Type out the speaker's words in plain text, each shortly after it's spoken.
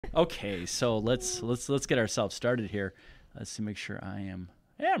Okay, so let's get ourselves started here. Let's see, make sure I'm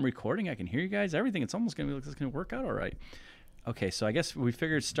recording. I can hear you guys. Everything. It's almost gonna be like it's gonna work out all right. Okay, so I guess we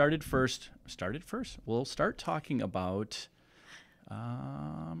figured started first. We'll start talking about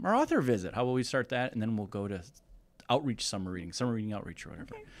our author visit. How will we start that, and then we'll go to outreach, summer reading outreach, or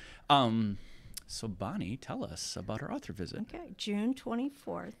whatever. Okay. So Bonnie, tell us about our author visit. Okay, June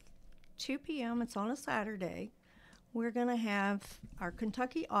 24th, 2 p.m. It's on a Saturday. We're going to have our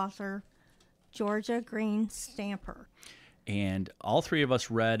Kentucky author, Georgia Green Stamper. And all three of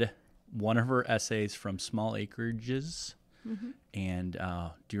us read one of her essays from Small Acreages. Mm-hmm. And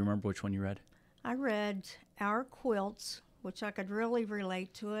do you remember which one you read? I read Our Quilts, which I could really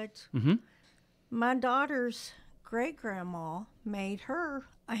relate to it. Mm-hmm. My daughter's great-grandma made her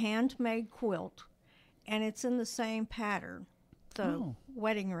a handmade quilt, and it's in the same pattern. The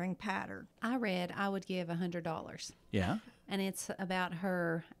wedding ring pattern. I read I Would Give $100. Yeah. And it's about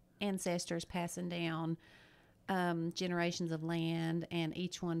her ancestors passing down generations of land and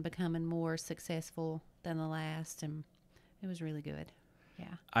each one becoming more successful than the last. And it was really good.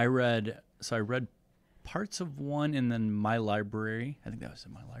 Yeah. I read parts of one and then My Library. I think that was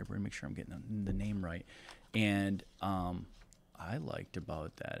in My Library. Make sure I'm getting the name right. And I liked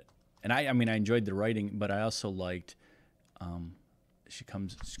about that. And I mean, I enjoyed the writing, but I also liked she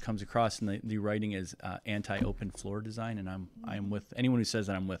comes across, and the writing is anti-open floor design, and I'm with anyone who says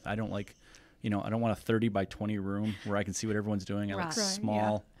that I'm with. I don't like, I don't want a 30 by 20 room where I can see what everyone's doing. I like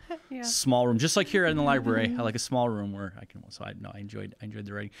small, small room, just like here in the library. I like a small room where I can. So I enjoyed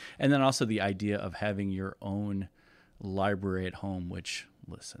the writing, and then also the idea of having your own library at home. Which,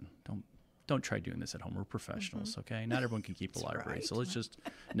 listen, don't try doing this at home. We're professionals, okay? Not everyone can keep a library. Right. So let's just,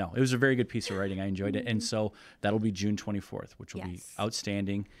 it was a very good piece of writing. I enjoyed it. And so that'll be June 24th, which will be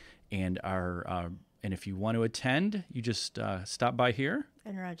outstanding. And and if you want to attend, you just stop by here.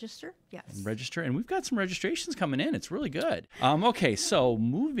 And register, yes. And register. And we've got some registrations coming in. It's really good. Okay, so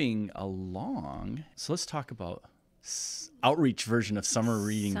moving along. So let's talk about outreach version of summer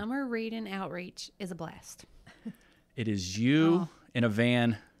reading. Summer reading outreach is a blast. It is you in a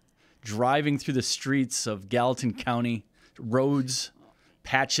van driving through the streets of Gallatin County, roads,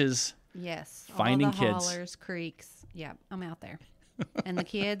 patches. Yes. Finding all the kids. Hollers, creeks. Yeah, I'm out there. And the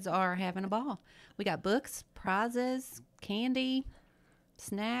kids are having a ball. We got books, prizes, candy,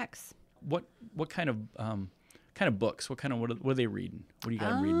 snacks. What kind of books? What are they reading? What do you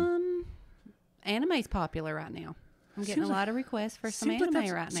got reading? Anime's popular right now. I'm getting a lot of requests for some anime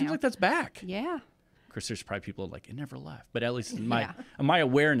right now. Seems like that's back. Yeah. Of course, there's probably people like it never left, but at least in my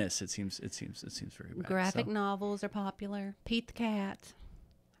awareness, it seems very bad. Graphic novels are popular. Pete the Cat.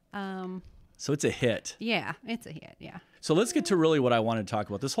 So it's a hit. Yeah, it's a hit. Yeah. So let's get to really what I wanted to talk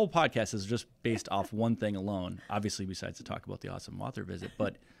about. This whole podcast is just based off one thing alone, obviously, besides to talk about the awesome author visit.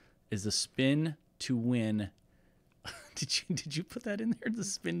 But is the spin to win? Did you put that in there? The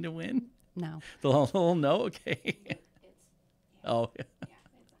spin to win? No. The little no. Okay. Yeah, it's on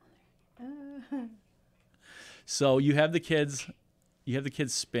there. So you have the kids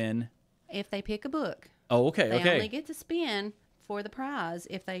spin. If they pick a book. Oh, okay, They only get to spin for the prize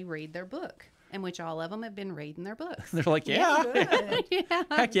if they read their book, in which all of them have been reading their books. They're like, yeah.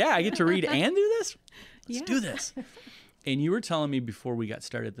 Heck yeah, I get to read and do this? Let's do this. And you were telling me before we got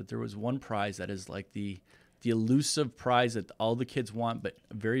started that there was one prize that is like the elusive prize that all the kids want, but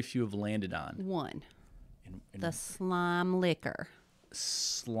very few have landed on. One. The slime liquor.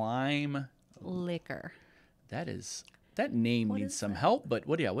 Slime liquor. That name needs some help, but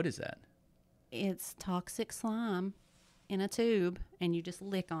what is that? It's toxic slime in a tube, and you just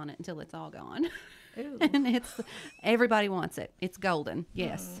lick on it until it's all gone. And everybody wants it. It's golden.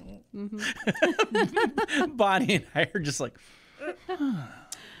 Yes. Mm-hmm. Bonnie and I are just like,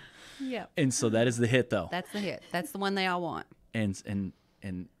 yeah. And so that is the hit, though. That's the hit. That's the one they all want. And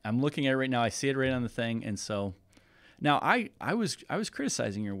I'm looking at it right now. I see it right on the thing, and so. Now, I was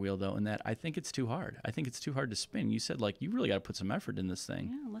criticizing your wheel, though, in that I think it's too hard. I think it's too hard to spin. You said, like, you really got to put some effort in this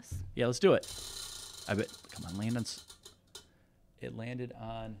thing. Yeah, let's do it. I bet. Come on, land on. It landed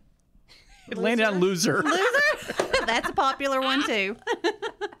on. It landed on loser. Loser? That's a popular one, too.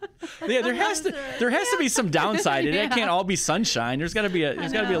 Yeah, there has to be some downside. It can't all be sunshine. There's got to be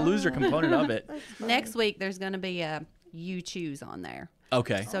a loser component of it. Next week, there's going to be a you choose on there.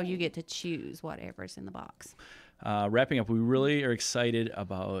 Okay. So you get to choose whatever's in the box. Wrapping up, we really are excited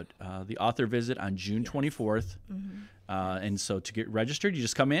about the author visit on June 24th. Mm-hmm. And so to get registered, you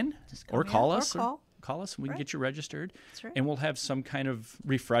just come in or call us. Call us and we can get you registered. That's right. And we'll have some kind of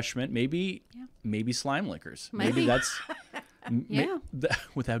refreshment, maybe slime liquors. Maybe Yeah. That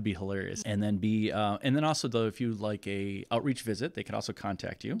would be hilarious. And then and then also though, if you like a outreach visit, they can also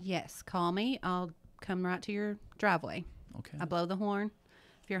contact you. Yes, call me. I'll come right to your driveway. Okay. I blow the horn.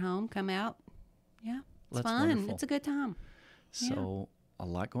 If you're home, come out. Yeah, it's That's fun. wonderful. It's a good time. So a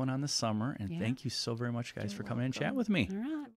lot going on this summer, and Yeah. thank you so very much, guys, for coming in and chatting with me. All right.